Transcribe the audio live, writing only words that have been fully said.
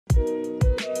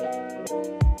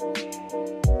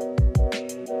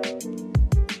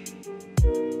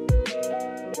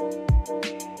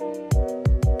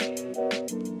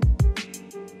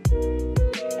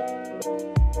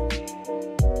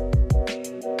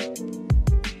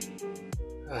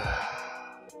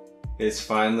It's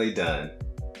finally done.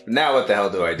 Now what the hell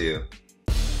do I do?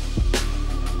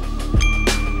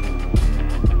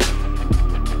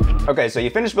 Okay, so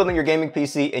you finished building your gaming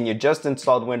PC and you just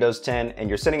installed Windows 10 and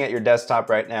you're sitting at your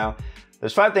desktop right now.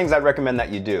 There's 5 things I'd recommend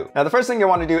that you do. Now, the first thing you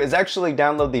want to do is actually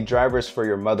download the drivers for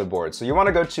your motherboard. So you want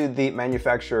to go to the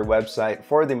manufacturer website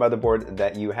for the motherboard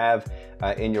that you have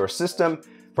in your system.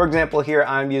 For example, here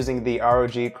I'm using the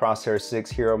ROG Crosshair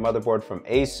 6 Hero motherboard from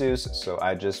ASUS, so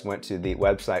I just went to the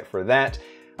website for that.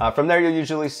 From there, you'll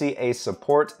usually see a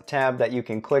support tab that you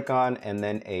can click on and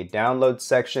then a download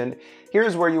section.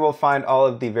 Here's where you will find all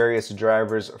of the various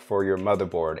drivers for your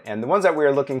motherboard. And the ones that we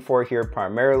are looking for here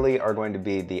primarily are going to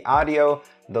be the audio,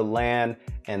 the LAN,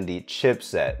 and the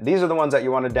chipset. These are the ones that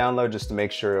you want to download just to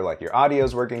make sure like your audio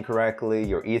is working correctly,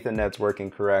 your Ethernet's working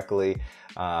correctly,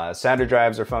 SATA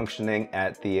drives are functioning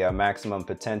at the maximum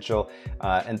potential,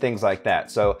 and things like that.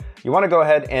 So you want to go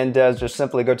ahead and just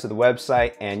simply go to the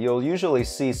website and you'll usually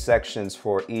see sections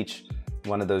for each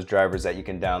one of those drivers that you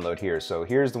can download here. So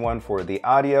here's the one for the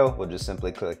audio. We'll just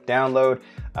simply click download,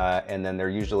 and then there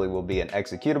usually will be an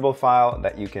executable file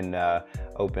that you can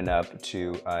open up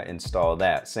to install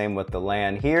that. Same with the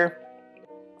LAN here,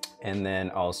 and then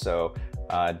also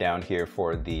down here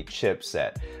for the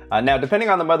chipset. Now, depending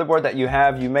on the motherboard that you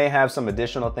have, you may have some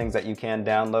additional things that you can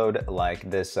download, like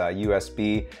this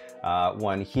USB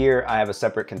one here. I have a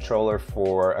separate controller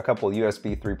for a couple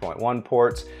USB 3.1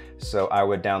 ports, so I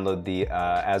would download the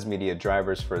ASMedia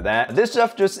drivers for that. This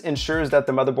stuff just ensures that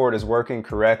the motherboard is working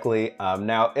correctly.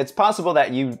 Now, it's possible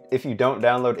that if you don't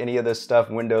download any of this stuff,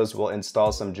 Windows will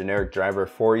install some generic driver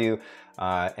for you,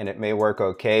 and it may work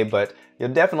okay, but you'll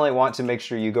definitely want to make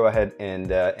sure you go ahead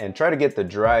and try to get the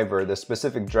driver, the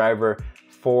specific driver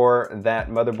for that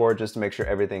motherboard, just to make sure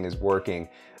everything is working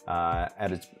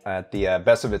at the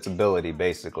best of its ability,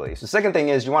 basically. So the second thing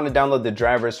is you want to download the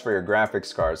drivers for your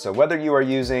graphics card. So whether you are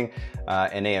using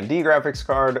an AMD graphics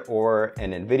card or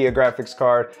an NVIDIA graphics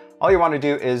card, all you want to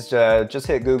do is just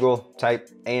hit Google, type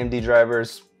AMD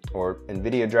drivers or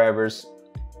NVIDIA drivers,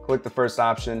 click the first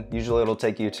option. Usually it'll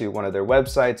take you to one of their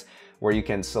websites where you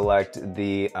can select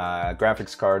the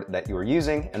graphics card that you are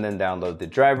using and then download the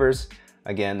drivers.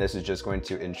 Again, this is just going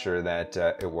to ensure that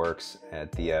it works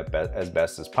at the as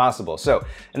best as possible. So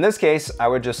in this case, I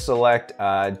would just select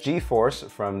GeForce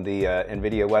from the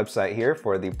NVIDIA website here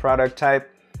for the product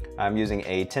type. I'm using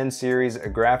a 10 series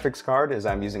graphics card as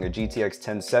I'm using a GTX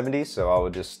 1070. So I will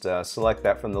just select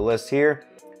that from the list here.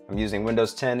 I'm using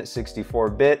Windows 10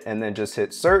 64-bit and then just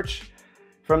hit search.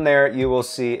 From there, you will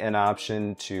see an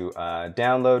option to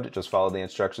download. Just follow the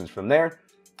instructions from there,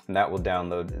 and that will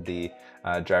download the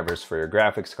drivers for your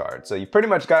graphics card. So you pretty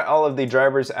much got all of the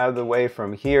drivers out of the way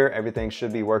from here. Everything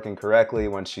should be working correctly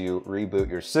once you reboot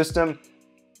your system.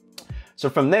 So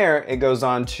from there, it goes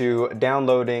on to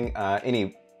downloading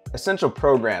any essential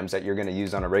programs that you're going to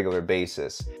use on a regular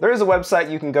basis. There is a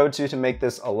website you can go to make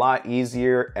this a lot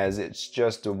easier, as it's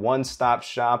just a one-stop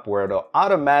shop where it'll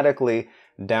automatically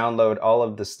download all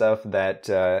of the stuff that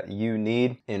you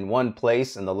need in one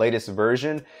place in the latest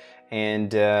version,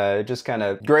 and just kind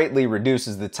of greatly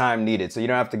reduces the time needed. So you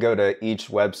don't have to go to each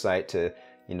website to,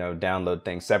 you know, download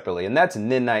things separately. And that's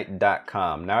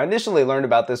ninite.com. Now, I initially learned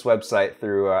about this website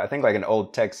through, I think like an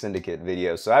old Tech Syndicate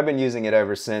video. So I've been using it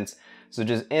ever since. So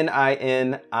just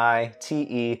ninite.com.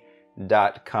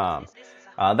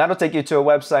 That'll take you to a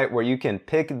website where you can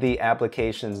pick the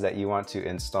applications that you want to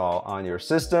install on your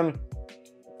system.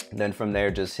 Then from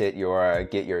there, just hit your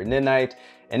get your Ninite,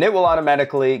 and it will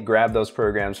automatically grab those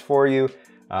programs for you,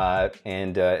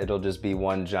 and it'll just be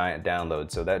one giant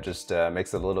download. So that just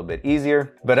makes it a little bit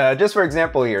easier. But just for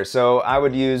example here, so I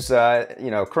would use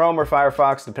you know, Chrome or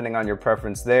Firefox, depending on your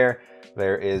preference there.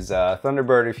 There is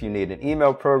Thunderbird if you need an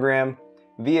email program,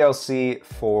 VLC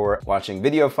for watching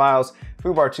video files,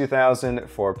 Foobar 2000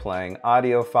 for playing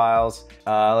audio files.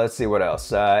 Let's see what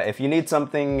else. If you need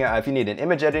something, if you need an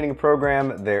image editing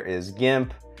program, there is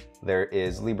GIMP. There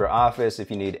is LibreOffice if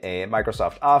you need a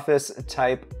Microsoft Office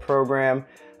type program.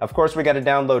 Of course, we got to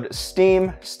download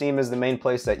Steam. Steam is the main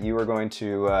place that you are going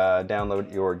to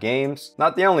download your games.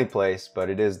 Not the only place, but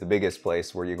it is the biggest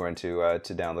place where you're going to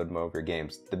download more of your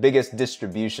games. The biggest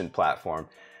distribution platform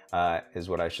is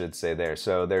what I should say there.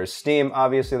 So there's Steam,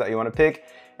 obviously, that you want to pick.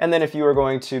 And then if you are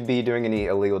going to be doing any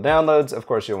illegal downloads, of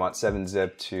course you'll want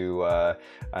 7-zip to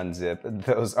unzip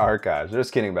those archives.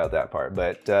 Just kidding about that part,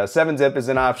 but 7-zip is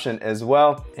an option as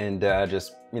well. And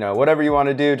just, you know, whatever you want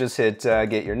to do, just hit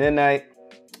get your Ninite,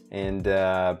 and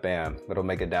bam, it'll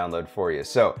make a download for you.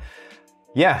 So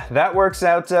yeah, that works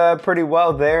out pretty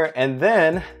well there. And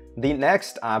then The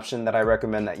next option that I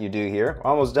recommend that you do here,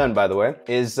 almost done by the way,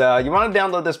 is you want to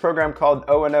download this program called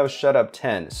O&O Shutup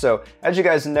 10. So as you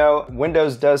guys know,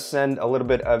 Windows does send a little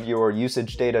bit of your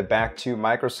usage data back to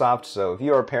Microsoft. So if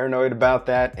you are paranoid about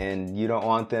that and you don't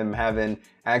want them having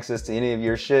access to any of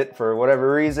your shit for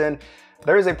whatever reason,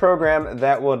 there is a program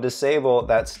that will disable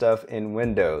that stuff in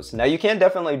Windows. Now you can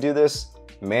definitely do this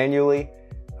manually.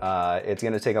 It's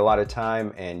going to take a lot of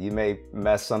time and you may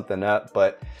mess something up,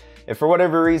 but if for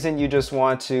whatever reason you just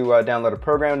want to download a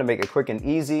program to make it quick and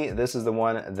easy, this is the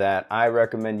one that I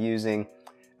recommend using.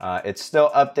 It's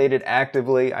still updated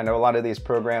actively. I know a lot of these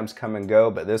programs come and go,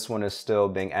 but this one is still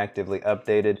being actively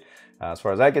updated. As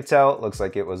far as I could tell, it looks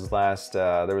like it was last,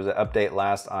 there was an update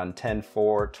last on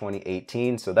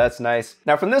 10/4/2018, so that's nice.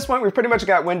 Now from this point, we've pretty much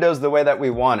got Windows the way that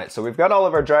we want it. So we've got all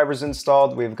of our drivers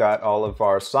installed, we've got all of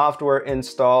our software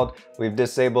installed, we've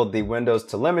disabled the Windows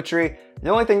telemetry. The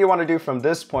only thing you want to do from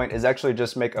this point is actually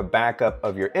just make a backup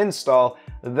of your install.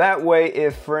 That way,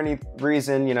 if for any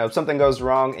reason, you know, something goes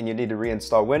wrong and you need to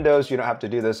reinstall Windows, you don't have to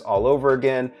do this all over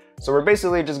again. So we're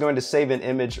basically just going to save an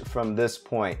image from this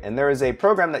point. And there is a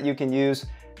program that you can use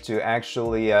to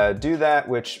actually do that,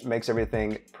 which makes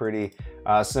everything pretty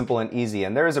simple and easy.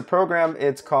 And there is a program,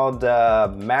 it's called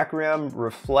Macrium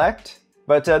Reflect.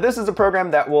 But this is a program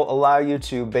that will allow you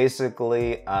to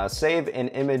basically save an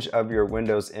image of your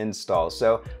Windows install.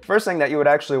 So first thing that you would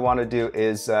actually want to do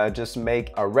is just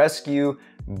make a rescue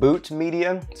boot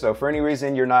media. So for any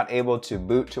reason you're not able to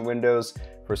boot to Windows,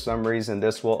 for some reason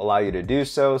this will allow you to do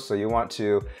so. So you want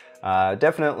to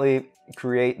definitely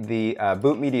create the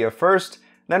boot media first.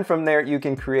 Then from there you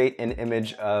can create an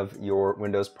image of your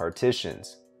Windows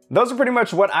partitions. Those are pretty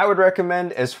much what I would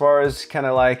recommend as far as kind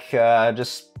of like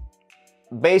just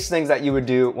base things that you would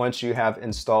do once you have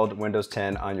installed Windows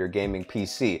 10 on your gaming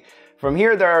PC. From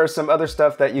here, there are some other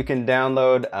stuff that you can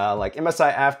download, like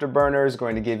MSI Afterburner is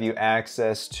going to give you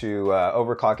access to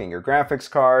overclocking your graphics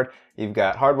card. You've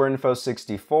got Hardware Info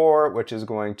 64, which is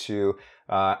going to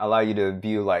allow you to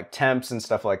view like temps and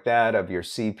stuff like that of your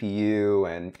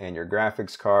CPU and your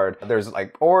graphics card. There's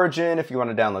like Origin if you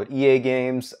want to download EA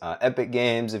games, Epic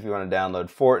Games if you want to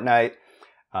download Fortnite,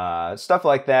 stuff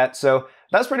like that. So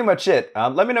that's pretty much it.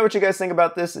 Let me know what you guys think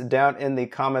about this down in the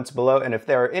comments below, and if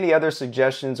there are any other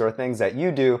suggestions or things that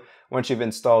you do once you've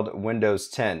installed Windows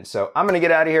 10. So I'm gonna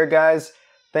get out of here, guys.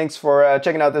 Thanks for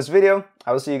checking out this video.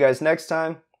 I will see you guys next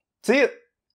time. See ya!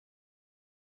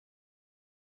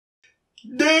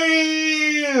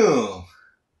 Damn!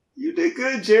 You did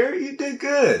good, Jerry. You did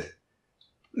good.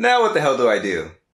 Now what the hell do I do?